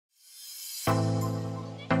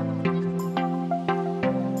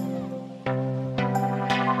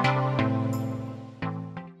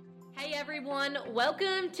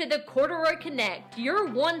Welcome to the Corduroy Connect, your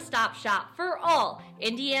one-stop shop for all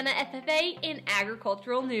Indiana FFA and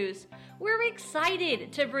agricultural news. We're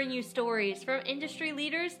excited to bring you stories from industry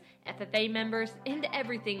leaders, FFA members, and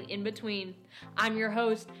everything in between. I'm your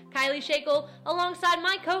host, Kylie Shakel, alongside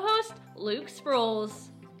my co-host, Luke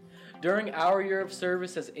Sproles. During our year of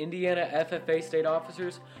service as Indiana FFA state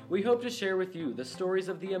officers, we hope to share with you the stories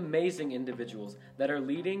of the amazing individuals that are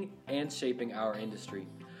leading and shaping our industry.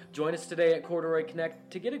 Join us today at Corduroy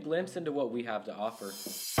Connect to get a glimpse into what we have to offer.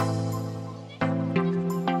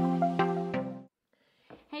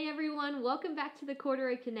 Hey everyone, welcome back to the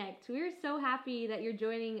Corduroy Connect. We're so happy that you're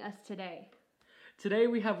joining us today. Today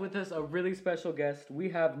we have with us a really special guest. We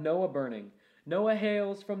have Noah Burning. Noah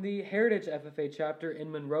hails from the Heritage FFA chapter in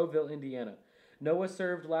Monroeville, Indiana. Noah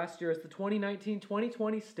served last year as the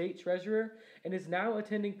 2019-2020 state treasurer and is now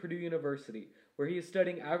attending Purdue University, where he is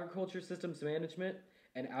studying agriculture systems management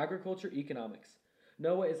and agriculture economics.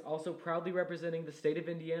 Noah is also proudly representing the state of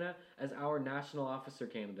Indiana as our national officer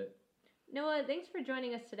candidate. Noah, thanks for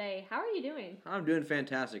joining us today. How are you doing? I'm doing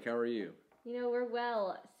fantastic. How are you? We're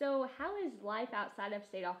well. So how is life outside of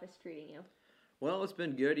state office treating you? Well, it's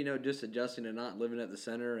been good, just adjusting to not living at the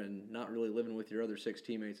center and not really living with your other 6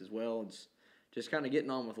 teammates as well. It's just kind of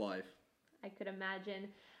getting on with life. I could imagine.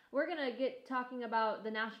 We're going to get talking about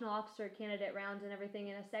the national officer candidate rounds and everything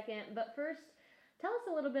in a second, but first, tell us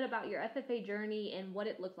a little bit about your FFA journey and what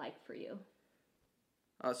it looked like for you.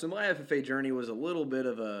 So my FFA journey was a little bit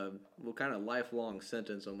of a kind of lifelong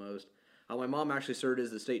sentence almost. My mom actually served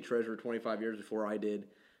as the state treasurer 25 years before I did,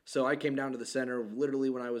 so I came down to the center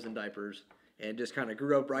literally when I was in diapers and just kind of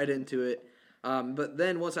grew up right into it. But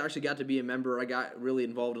then once I actually got to be a member, I got really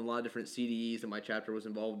involved in a lot of different CDEs that my chapter was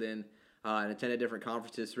involved in and attended different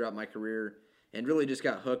conferences throughout my career and really just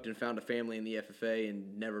got hooked and found a family in the FFA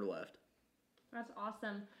and never left. That's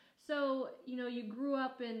awesome. So, you grew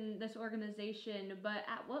up in this organization, but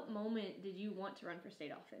at what moment did you want to run for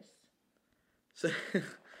state office? So,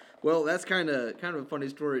 well, that's kind of a funny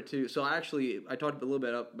story too. So I talked a little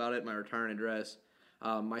bit about it in my retiring address.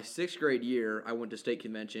 My 6th grade year, I went to state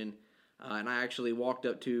convention, and I actually walked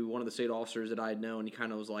up to one of the state officers that I had known. He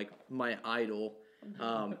kind of was like my idol,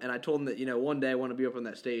 and I told him that one day I want to be up on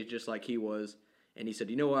that stage just like he was. And he said,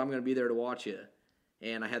 "You know what? I'm going to be there to watch you."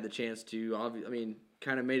 And I had the chance to,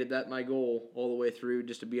 kind of made it that my goal all the way through,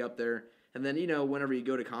 just to be up there. And then, whenever you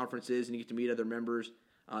go to conferences and you get to meet other members,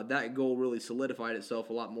 that goal really solidified itself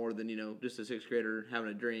a lot more than, just a 6th grader having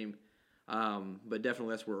a dream. But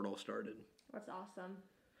definitely that's where it all started. That's awesome.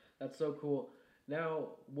 That's so cool.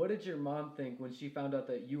 Now, what did your mom think when she found out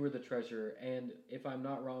that you were the treasurer? And if I'm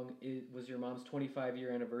not wrong, it was your mom's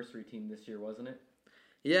 25-year anniversary team this year, wasn't it?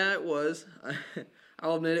 Yeah, it was.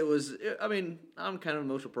 I'll admit it was. I'm kind of an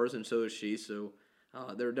emotional person, so is she. So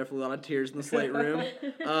there were definitely a lot of tears in the slate room.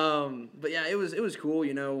 But yeah, it was cool.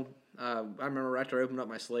 I remember after I opened up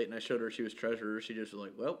my slate and I showed her she was treasurer, she just was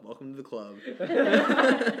like, "Well, welcome to the club."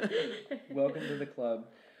 Welcome to the club.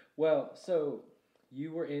 Well, so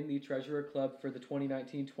you were in the treasurer club for the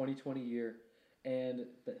 2019-2020 year, and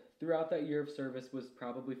throughout that year of service was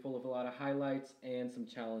probably full of a lot of highlights and some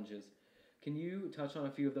challenges. Can you touch on a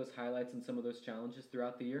few of those highlights and some of those challenges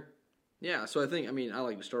throughout the year? Yeah, so I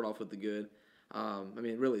like to start off with the good.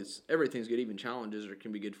 Really, everything's good, even challenges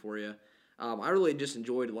can be good for you. I really just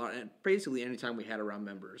enjoyed a lot, and basically anytime we had around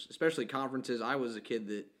members, especially conferences. I was a kid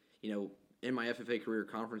that, in my FFA career,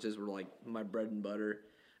 conferences were like my bread and butter,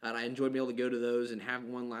 and I enjoyed being able to go to those and have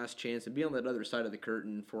one last chance and be on that other side of the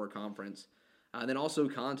curtain for a conference. And then also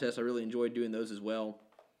contests, I really enjoyed doing those as well.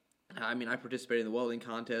 I participated in the welding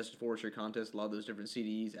contest, forestry contest, a lot of those different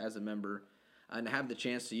CDEs as a member, and have the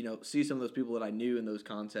chance to, see some of those people that I knew in those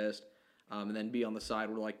contests, and then be on the side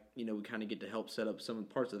where, we kind of get to help set up some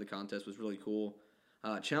parts of the contest was really cool.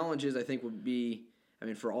 Challenges, I think, would be,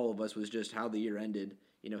 for all of us, was just how the year ended,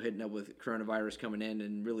 hitting up with coronavirus coming in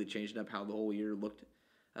and really changing up how the whole year looked,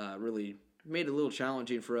 really made it a little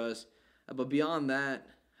challenging for us. But beyond that,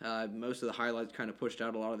 most of the highlights kind of pushed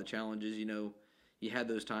out a lot of the challenges, You had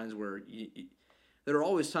those times where there were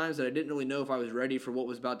always times that I didn't really know if I was ready for what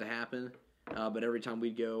was about to happen. But every time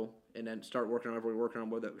we'd go and then start working on whatever we're working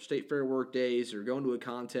on, whether it was state fair work days or going to a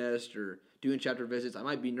contest or doing chapter visits, I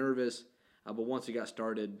might be nervous. But once it got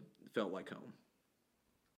started, it felt like home.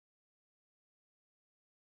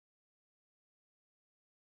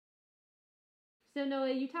 So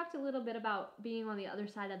Noah, you talked a little bit about being on the other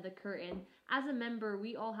side of the curtain. As a member,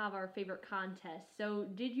 we all have our favorite contests. So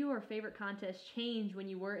did your favorite contest change when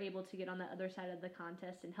you were able to get on the other side of the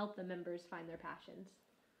contest and help the members find their passions?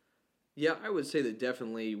 Yeah, I would say that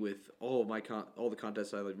definitely with all of all the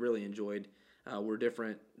contests I really enjoyed, were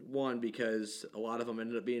different. One, because a lot of them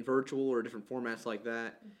ended up being virtual or different formats like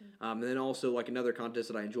that. And then also like another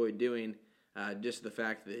contest that I enjoyed doing, just the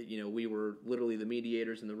fact that, we were literally the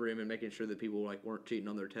mediators in the room and making sure that people like weren't cheating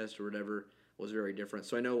on their test or whatever was very different.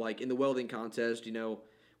 So I know like in the welding contest,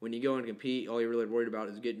 when you go and compete, all you're really worried about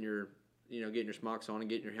is getting your smocks on and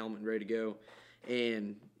getting your helmet ready to go.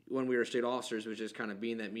 And when we were state officers, it was just kind of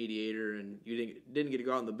being that mediator, and you didn't get to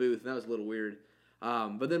go out in the booth, and that was a little weird.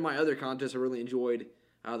 But then my other contest I really enjoyed,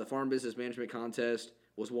 the Farm Business Management Contest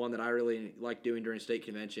was one that I really liked doing during state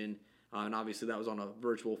convention, and obviously that was on a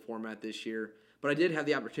virtual format this year. But I did have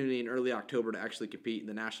the opportunity in early October to actually compete in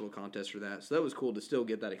the national contest for that, so that was cool to still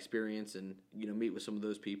get that experience and meet with some of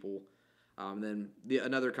those people. And then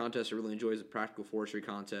another contest I really enjoy is the Practical Forestry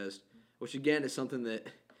Contest, which again is something that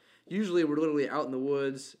usually we're literally out in the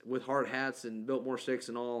woods with hard hats and Biltmore sticks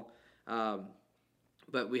and all.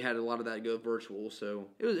 But we had a lot of that go virtual, so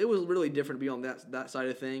it was really different to be on that side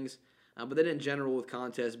of things. But then in general with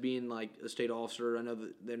contests, being like a state officer, I know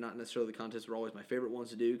that they're not necessarily the contests were always my favorite ones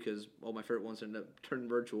to do because all my favorite ones ended up turning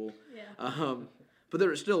virtual. Yeah. But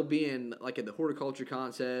there still being like at the horticulture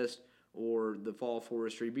contest or the fall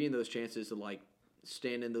forestry, being those chances to like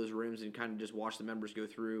stand in those rooms and kind of just watch the members go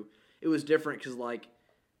through. It was different because like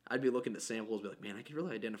I'd be looking at samples, be like, man, I can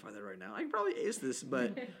really identify that right now. I can probably ace this,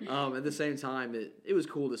 but at the same time, it was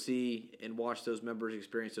cool to see and watch those members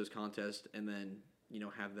experience those contests, and then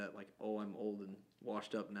have that like, oh, I'm old and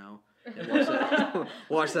washed up now, and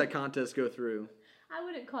watch that contest go through. I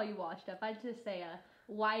wouldn't call you washed up. I'd just say a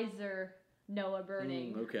wiser Noah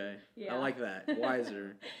Burning. Okay, Yeah. I like that,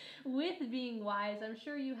 wiser. With being wise, I'm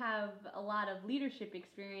sure you have a lot of leadership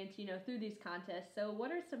experience, through these contests. So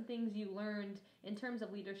what are some things you learned in terms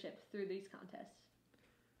of leadership through these contests?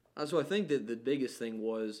 So I think that the biggest thing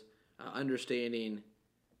was understanding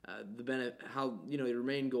how your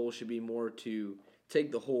main goal should be more to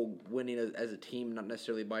take the whole winning as a team, not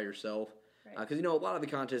necessarily by yourself. Because a lot of the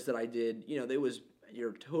contests that I did, there was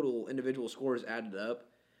your total individual scores added up.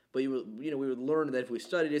 But we would learn that if we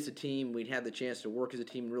studied as a team, we'd have the chance to work as a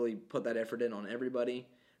team and really put that effort in on everybody.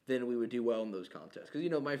 Then we would do well in those contests.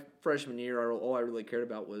 Because my freshman year, all I really cared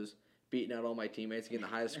about was beating out all my teammates and getting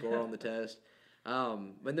the highest score on the test.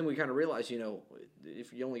 But then we kind of realized,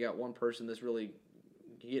 if you only got one person that's really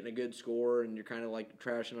getting a good score and you're kind of like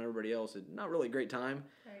trashing on everybody else, it's not really a great time.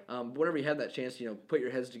 Right. But whenever you had that chance, put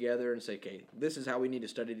your heads together and say, okay, this is how we need to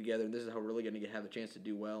study together, and this is how we're really going to have a chance to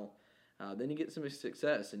do well. Then you get some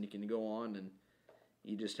success, and you can go on, and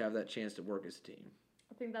you just have that chance to work as a team.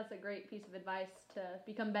 I think that's a great piece of advice to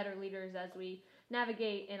become better leaders as we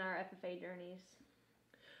navigate in our FFA journeys.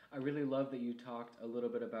 I really love that you talked a little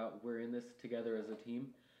bit about we're in this together as a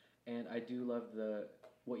team, and I do love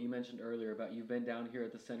what you mentioned earlier about you've been down here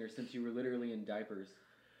at the center since you were literally in diapers.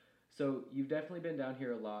 So you've definitely been down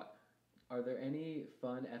here a lot. Are there any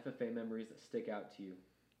fun FFA memories that stick out to you?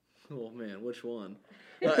 Oh man, which one?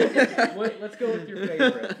 Let's go with your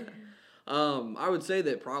favorite. I would say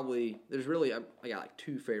that probably there's really I got like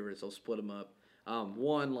two favorites. I'll split them up.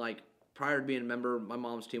 One, like prior to being a member, my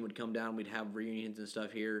mom's team would come down. We'd have reunions and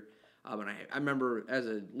stuff here. And I remember as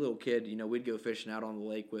a little kid, we'd go fishing out on the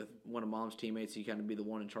lake with one of mom's teammates. He'd kind of be the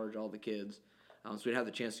one in charge of all the kids. So we'd have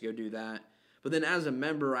the chance to go do that. But then as a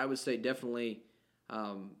member, I would say definitely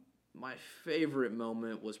my favorite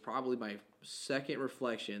moment was probably my second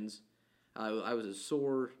reflections. I was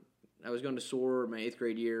going to SOAR my 8th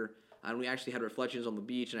grade year, and we actually had reflections on the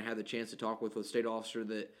beach, and I had the chance to talk with a state officer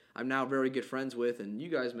that I'm now very good friends with, and you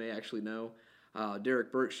guys may actually know.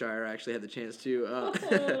 Derek Berkshire, I actually had the chance to.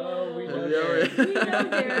 We know Derek. We know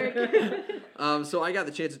Derek. So I got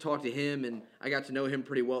the chance to talk to him, and I got to know him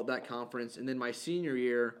pretty well at that conference. And then my senior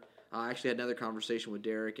year, I actually had another conversation with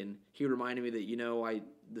Derek, and he reminded me that,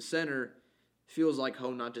 the center feels like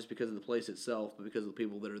home not just because of the place itself, but because of the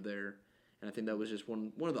people that are there. And I think that was just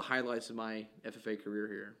one of the highlights of my FFA career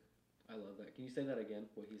here. I love that. Can you say that again,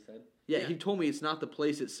 what he said? Yeah, he told me it's not the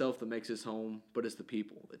place itself that makes us home, but it's the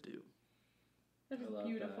people that do. That I is love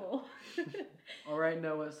beautiful. All right,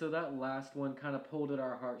 Noah, so that last one kind of pulled at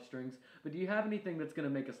our heartstrings, but do you have anything that's going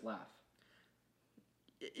to make us laugh?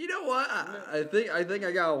 You know what? I think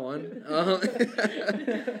I got one.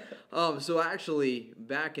 So actually,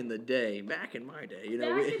 back in my day, Back in the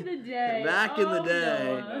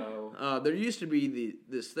day. No. There used to be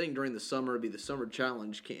this thing during the summer. It'd be the summer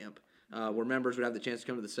challenge camp, where members would have the chance to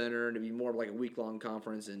come to the center, and it'd be more of like a week-long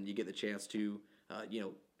conference, and you get the chance to,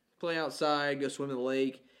 play outside, go swim in the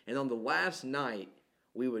lake, and on the last night,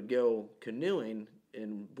 we would go canoeing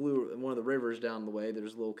in one of the rivers down the way.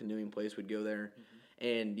 There's a little canoeing place. We'd go there. Mm-hmm.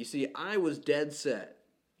 And you see, I was dead set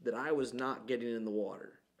that I was not getting in the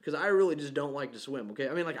water. because I really just don't like to swim, okay?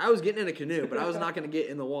 I mean, like, I was getting in a canoe, but I was not going to get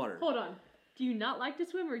in the water. Hold on. Do you not like to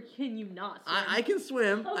swim, or can you not swim? I can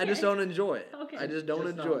swim. I just don't enjoy it. Okay. I just don't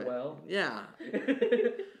Just enjoy not it. well. Yeah.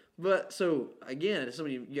 But, so, again, some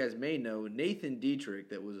of you guys may know, Nathan Dietrich,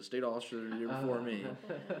 that was a state officer the year before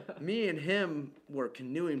me and him were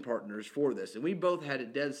canoeing partners for this, and we both had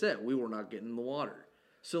it dead set. We were not getting in the water.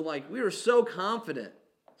 So, like, we were so confident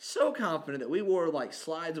that we wore, like,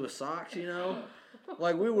 slides with socks, you know?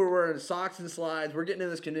 Like, we were wearing socks and slides. We're getting in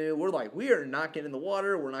this canoe. We're like, we are not getting in the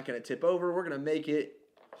water. We're not going to tip over. We're going to make it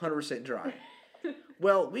 100% dry.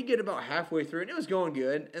 Well, we get about halfway through, and it was going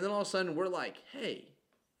good. And then all of a sudden, we're like, hey,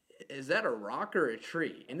 is that a rock or a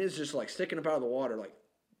tree? And it's just, like, sticking up out of the water, like,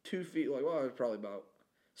 2 feet. Like, well, it's probably about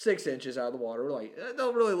 6 inches out of the water. We're like, that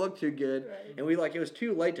don't really look too good. Right. And we, like, it was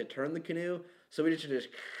too late to turn the canoe. So we just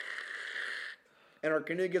and our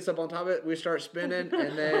canoe gets up on top of it, we start spinning,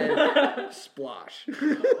 and then splosh.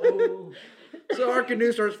 Oh. So our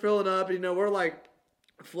canoe starts filling up, you know, we're like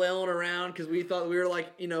flailing around because we thought we were like,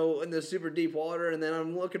 you know, in the super deep water, and then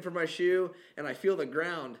I'm looking for my shoe, and I feel the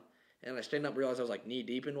ground, and I stand up and realize I was like knee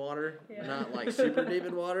deep in water, not like super deep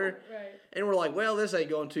in water. Right. And we're like, well, this ain't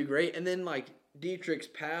going too great. And then like Dietrich's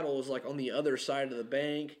paddle is like on the other side of the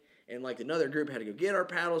bank. And, like, another group had to go get our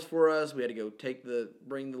paddles for us. We had to go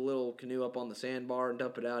bring the little canoe up on the sandbar and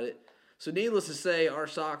dump it out. So, needless to say, our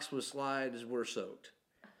socks with slides were soaked.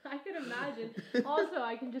 I can imagine. Also,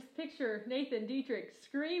 I can just picture Nathan Dietrich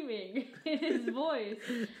screaming in his voice.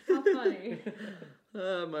 How funny.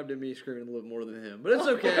 Might have been me screaming a little more than him, but it's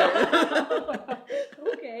okay.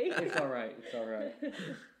 Okay. It's all right. It's all right.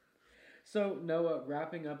 So, Noah,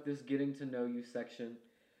 wrapping up this getting to know you section,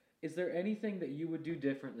 is there anything that you would do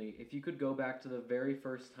differently if you could go back to the very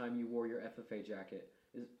first time you wore your FFA jacket?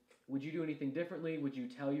 Would you do anything differently? Would you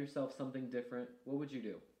tell yourself something different? What would you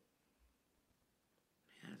do?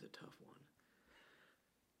 Man, that's a tough one.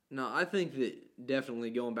 No, I think that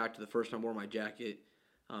definitely going back to the first time I wore my jacket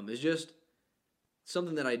is just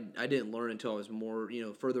something that I didn't learn until I was more, you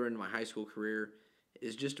know, further into my high school career,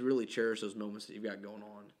 is just to really cherish those moments that you've got going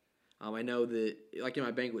on. I know that, like in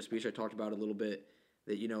my banquet speech, I talked about it a little bit,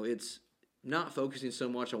 that, you know, it's not focusing so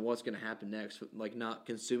much on what's going to happen next, like not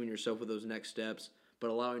consuming yourself with those next steps, but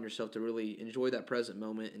allowing yourself to really enjoy that present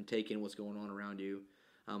moment and take in what's going on around you.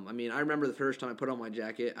 I mean, I remember the first time I put on my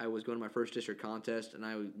jacket, I was going to my first district contest, and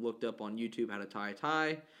I looked up on YouTube how to tie a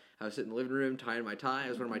tie. I was sitting in the living room tying my tie. I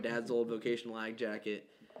was wearing my dad's old vocational ag jacket.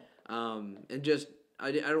 And just,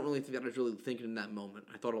 I don't really think that I was really thinking in that moment.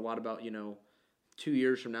 I thought a lot about, you know, 2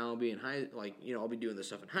 years from now, I'll be in I'll be doing this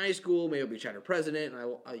stuff in high school. Maybe I'll be chapter president.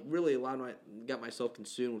 And I really got myself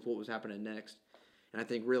consumed with what was happening next. And I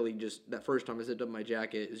think really just that first time I zipped up my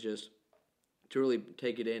jacket is just to really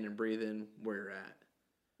take it in and breathe in where you're at.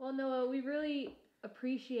 Well, Noah, we really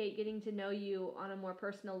appreciate getting to know you on a more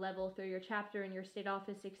personal level through your chapter and your state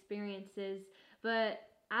office experiences. But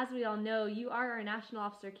as we all know, you are our national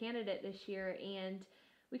officer candidate this year, and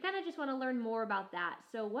we kind of just want to learn more about that.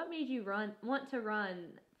 So what made you want to run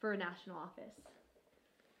for a national office?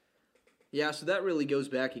 Yeah, so that really goes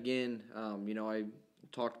back again. You know, I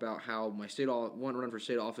talked about how my one run for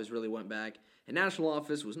state office really went back. And national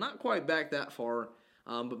office was not quite back that far.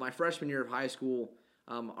 But my freshman year of high school,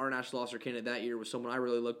 our national officer candidate that year was someone I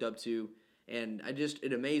really looked up to. And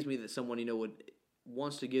it amazed me that someone, you know,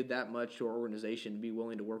 wants to give that much to our organization, to be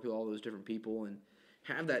willing to work with all those different people and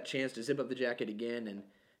have that chance to zip up the jacket again and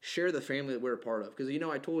share the family that we're a part of. Because, you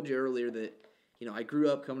know, I told you earlier that, you know, I grew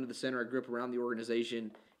up coming to the center. I grew up around the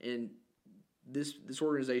organization. And this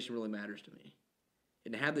organization really matters to me.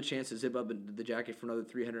 And to have the chance to zip up the jacket for another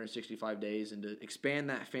 365 days and to expand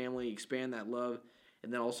that family, expand that love,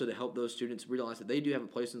 and then also to help those students realize that they do have a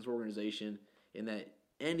place in this organization and that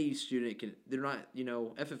any student they're not, you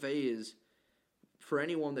know, FFA is for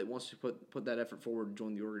anyone that wants to put that effort forward and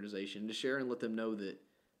join the organization, to share and let them know that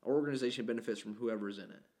our organization benefits from whoever is in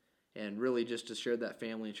it. And really just to share that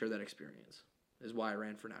family and share that experience is why I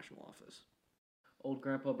ran for national office. Old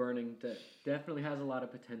Grandpa Burning definitely has a lot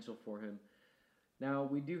of potential for him. Now,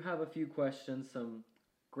 we do have a few questions, some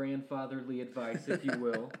grandfatherly advice, if you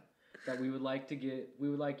will, that we would like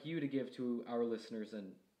you to give to our listeners,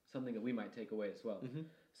 and something that we might take away as well. Mm-hmm.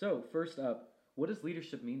 So, first up, what does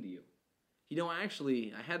leadership mean to you? You know, I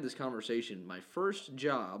had this conversation. My first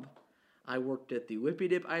job, I worked at the Whippy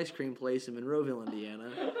Dip ice cream place in Monroeville,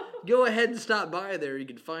 Indiana. Go ahead and stop by there. You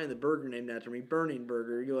can find the burger named after me, Burning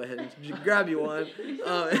Burger. Go ahead and grab you one.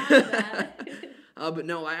 But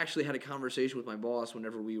no, I actually had a conversation with my boss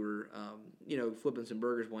whenever we were, you know, flipping some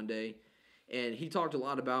burgers one day. And he talked a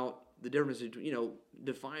lot about the difference between, you know,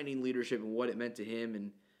 defining leadership and what it meant to him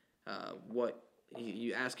and what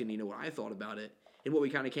you asking, what I thought about it. And what we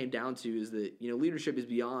kind of came down to is that, leadership is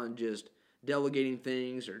beyond just delegating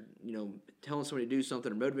things or, telling somebody to do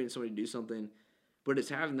something or motivating somebody to do something. But it's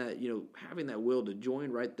having that, having that will to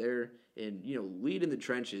join right there and, lead in the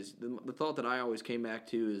trenches. The thought that I always came back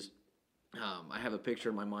to is I have a picture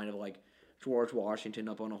in my mind of like George Washington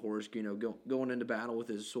up on a horse, going into battle with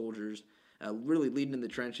his soldiers, really leading in the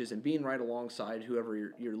trenches and being right alongside whoever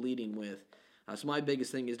you're leading with. So my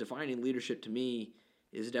biggest thing is defining leadership to me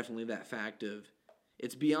is definitely that fact of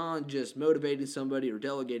it's beyond just motivating somebody or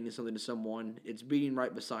delegating something to someone. It's being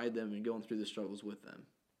right beside them and going through the struggles with them.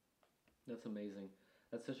 That's amazing.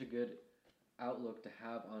 That's such a good outlook to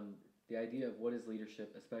have on the idea of what is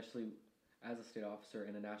leadership, especially as a state officer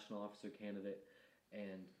and a national officer candidate.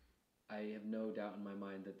 And I have no doubt in my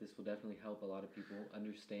mind that this will definitely help a lot of people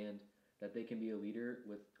understand that they can be a leader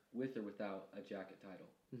with or without a jacket title.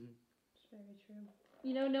 Mm-hmm. It's very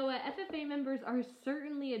true. Noah, FFA members are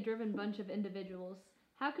certainly a driven bunch of individuals.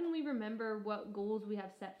 How can we remember what goals we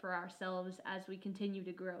have set for ourselves as we continue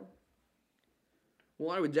to grow?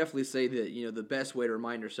 Well, I would definitely say that, the best way to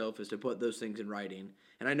remind yourself is to put those things in writing.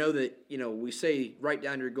 And I know that, we say write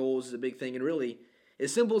down your goals is a big thing, and really,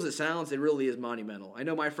 as simple as it sounds, it really is monumental. I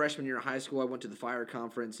know my freshman year of high school, I went to the fire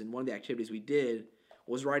conference, and one of the activities we did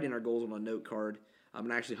was writing our goals on a note card,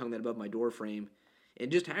 and I actually hung that above my door frame.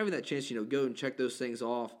 And just having that chance, go and check those things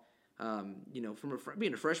off, from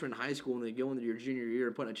being a freshman in high school and then going into your junior year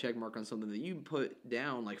and putting a check mark on something that you put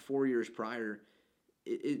down like 4 years prior,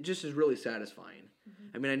 it just is really satisfying.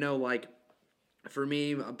 Mm-hmm. I mean, I know, like, for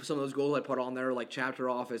me, some of those goals I put on there, like chapter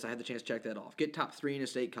office, I had the chance to check that off. Get top 3 in a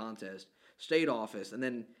state contest, state office, and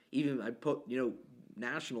then even I put,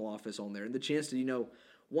 national office on there. And the chance to,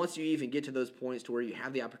 once you even get to those points to where you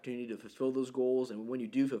have the opportunity to fulfill those goals, and when you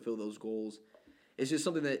do fulfill those goals, it's just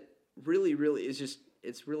something that really, really is just,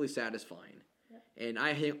 it's really satisfying. Yeah. And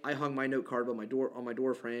I hung my note card on my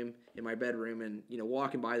door frame in my bedroom, and,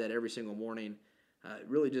 walking by that every single morning,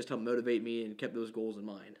 really just helped motivate me and kept those goals in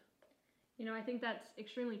mind. I think that's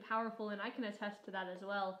extremely powerful, and I can attest to that as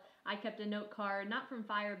well. I kept a note card, not from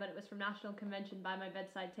fire, but it was from National Convention by my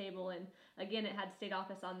bedside table, and again, it had state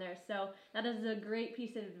office on there. So that is a great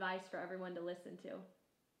piece of advice for everyone to listen to.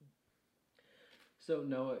 So,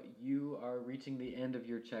 Noah, you are reaching the end of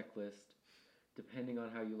your checklist, depending on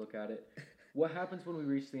how you look at it. What happens when we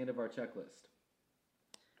reach the end of our checklist?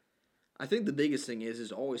 I think the biggest thing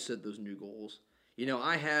is always set those new goals.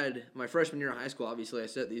 I had my freshman year of high school, obviously I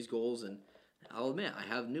set these goals, and I'll admit I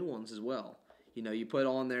have new ones as well. You put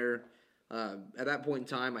on there, at that point in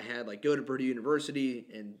time, I had go to Purdue University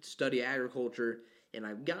and study agriculture, and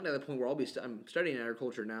I've gotten to the point where I'm studying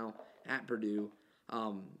agriculture now at Purdue.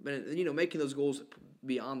 But making those goals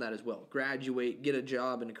beyond that as well. Graduate, get a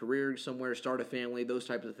job and a career somewhere, start a family, those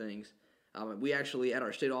types of things. We actually, at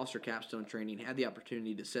our state officer capstone training, had the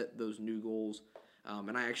opportunity to set those new goals.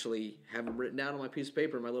 And I actually have them written down on my piece of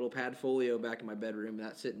paper, my little pad folio back in my bedroom.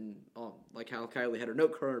 That's sitting on, like how Kylie had her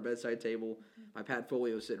note card on her bedside table. My pad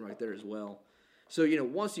folio is sitting right there as well. So,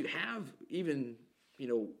 once you have even,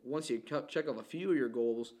 once you check off a few of your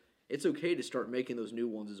goals, it's okay to start making those new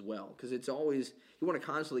ones as well. Because it's always, you want to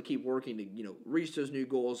constantly keep working to, reach those new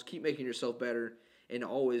goals, keep making yourself better, and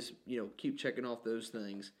always, keep checking off those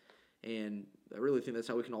things. And I really think that's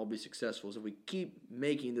how we can all be successful, is if we keep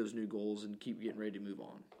making those new goals and keep getting ready to move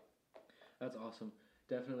on. That's awesome.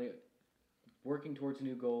 Definitely working towards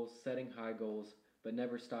new goals, setting high goals, but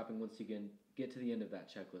never stopping once you can get to the end of that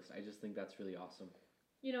checklist. I just think that's really awesome.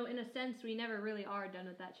 In a sense, we never really are done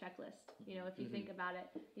with that checklist. If you think about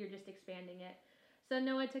it, you're just expanding it. So,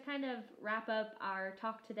 Noah, to kind of wrap up our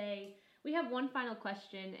talk today, we have one final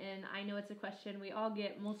question, and I know it's a question we all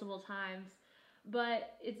get multiple times,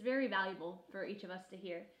 but it's very valuable for each of us to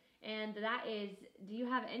hear. And that is, do you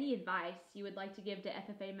have any advice you would like to give to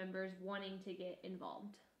FFA members wanting to get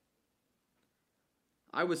involved?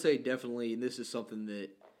 I would say definitely, and this is something that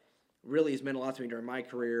really has meant a lot to me during my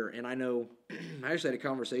career, and I know I actually had a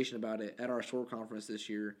conversation about it at our SOAR conference this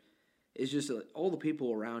year, is just all the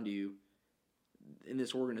people around you in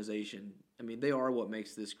this organization. I mean, they are what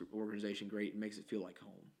makes this organization great and makes it feel like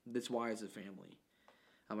home. That's why it's a family.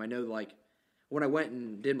 I know, when I went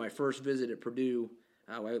and did my first visit at Purdue,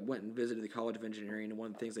 I went and visited the College of Engineering, and one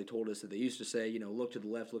of the things they told us that they used to say, look to the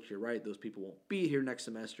left, look to your right, those people won't be here next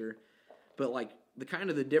semester. But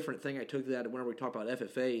the different thing I took that whenever we talk about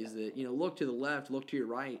FFA is that, look to the left, look to your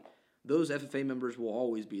right, those FFA members will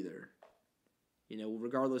always be there.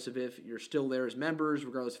 Regardless of if you're still there as members,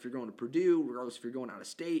 regardless if you're going to Purdue, regardless if you're going out of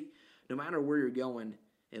state, no matter where you're going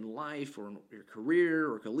in life or in your career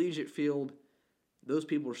or collegiate field, those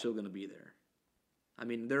people are still going to be there. I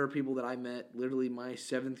mean, there are people that I met literally my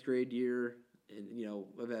 7th grade year,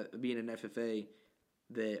 of being an FFA,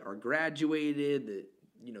 that are graduated, that,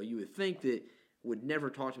 you would think that would never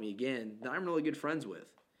talk to me again, that I'm really good friends with.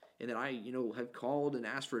 And that I, have called and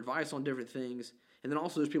asked for advice on different things. And then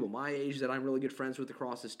also there's people my age that I'm really good friends with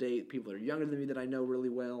across the state, people that are younger than me that I know really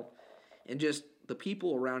well. And just the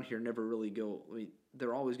people around here never really go, I mean,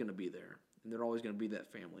 they're always going to be there. And they're always going to be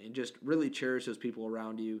that family. And just really cherish those people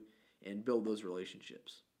around you and build those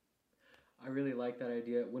relationships. I really like that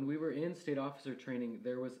idea. When we were in state officer training,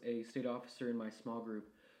 there was a state officer in my small group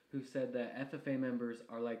who said that FFA members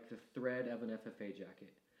are like the thread of an FFA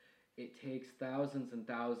jacket. It takes thousands and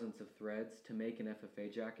thousands of threads to make an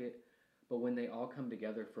FFA jacket, but when they all come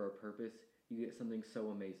together for a purpose, you get something so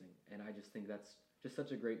amazing. And I just think that's just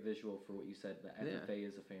such a great visual for what you said, that FFA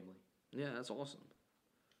is a family. Yeah, that's awesome.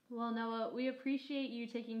 Well, Noah, we appreciate you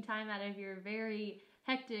taking time out of your very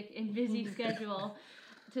hectic and busy schedule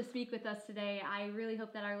to speak with us today. I really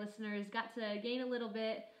hope that our listeners got to gain a little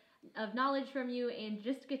bit of knowledge from you and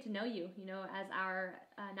just get to know you, as our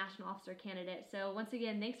national officer candidate. So once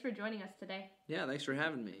again, thanks for joining us today. Yeah, thanks for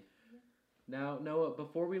having me. Now, Noah,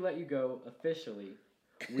 before we let you go officially,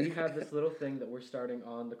 we have this little thing that we're starting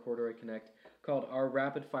on the Corduroy Connect called our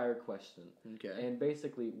rapid fire question. Okay. And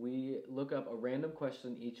basically, we look up a random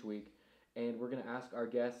question each week, and we're going to ask our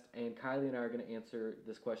guest, and Kylie and I are going to answer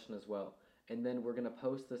this question as well. And then we're going to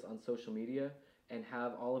post this on social media and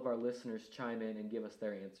have all of our listeners chime in and give us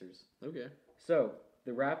their answers. Okay. So,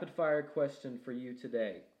 the rapid fire question for you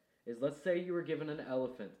today is, let's say you were given an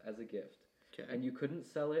elephant as a gift, Okay. and you couldn't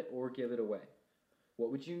sell it or give it away.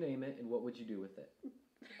 What would you name it, and what would you do with it?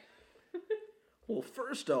 Well,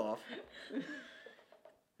 first off,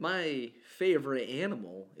 my favorite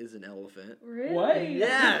animal is an elephant. Really? What?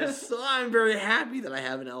 Yes, so I'm very happy that I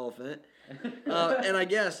have an elephant. And I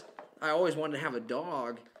guess I always wanted to have a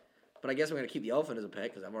dog, but I guess I'm going to keep the elephant as a pet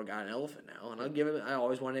because I've already got an elephant now. And I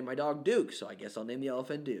always wanted to name my dog Duke, so I guess I'll name the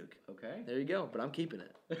elephant Duke. Okay. There you go, but I'm keeping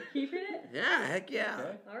it. Keeping it? Yeah, heck yeah.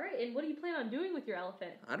 Okay. All right. And what do you plan on doing with your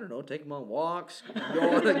elephant? I don't know, take him on walks,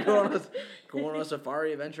 go on a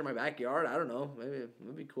safari adventure in my backyard. I don't know, maybe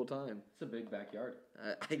it'd be a cool time. It's a big backyard.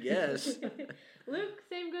 I guess. Luke,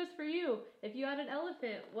 same goes for you. If you had an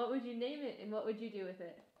elephant, what would you name it and what would you do with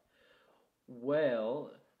it?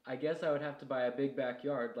 Well, I guess I would have to buy a big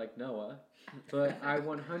backyard like Noah, but I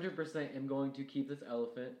 100% am going to keep this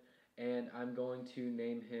elephant, and I'm going to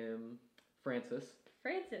name him Francis.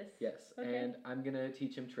 Francis. Yes, Okay. and I'm going to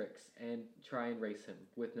teach him tricks and try and race him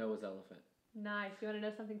with Noah's elephant. Nice. You want to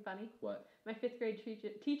know something funny? What? My 5th grade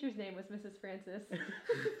teacher's name was Mrs. Francis.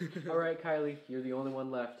 All right, Kylie, you're the only one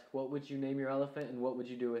left. What would you name your elephant, and what would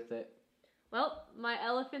you do with it? Well, my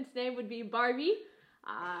elephant's name would be Barbie.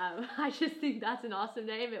 I just think that's an awesome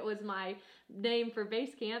name. It was my name for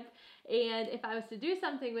base camp. And if I was to do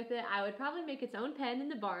something with it, I would probably make its own pen in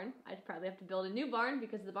the barn. I'd probably have to build a new barn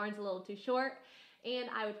because the barn's a little too short. And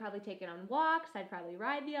I would probably take it on walks. I'd probably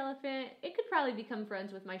ride the elephant. It could probably become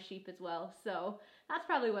friends with my sheep as well. So that's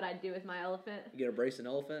probably what I'd do with my elephant. You gonna brace an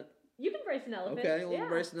elephant? You can brace an elephant. Okay, we'll yeah.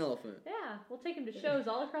 brace an elephant. Yeah, we'll take him to shows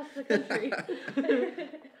all across the country.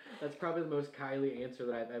 That's probably the most Kylie answer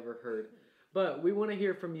that I've ever heard. But we want to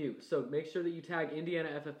hear from you, so make sure that you tag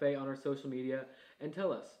Indiana FFA on our social media and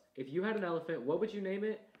tell us, if you had an elephant, what would you name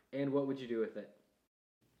it, and what would you do with it?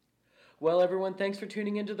 Well, everyone, thanks for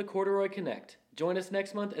tuning into the Corduroy Connect. Join us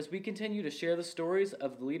next month as we continue to share the stories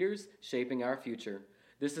of the leaders shaping our future.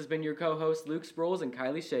 This has been your co-hosts Luke Sproles and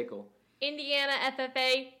Kylie Shakel. Indiana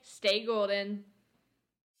FFA, stay golden.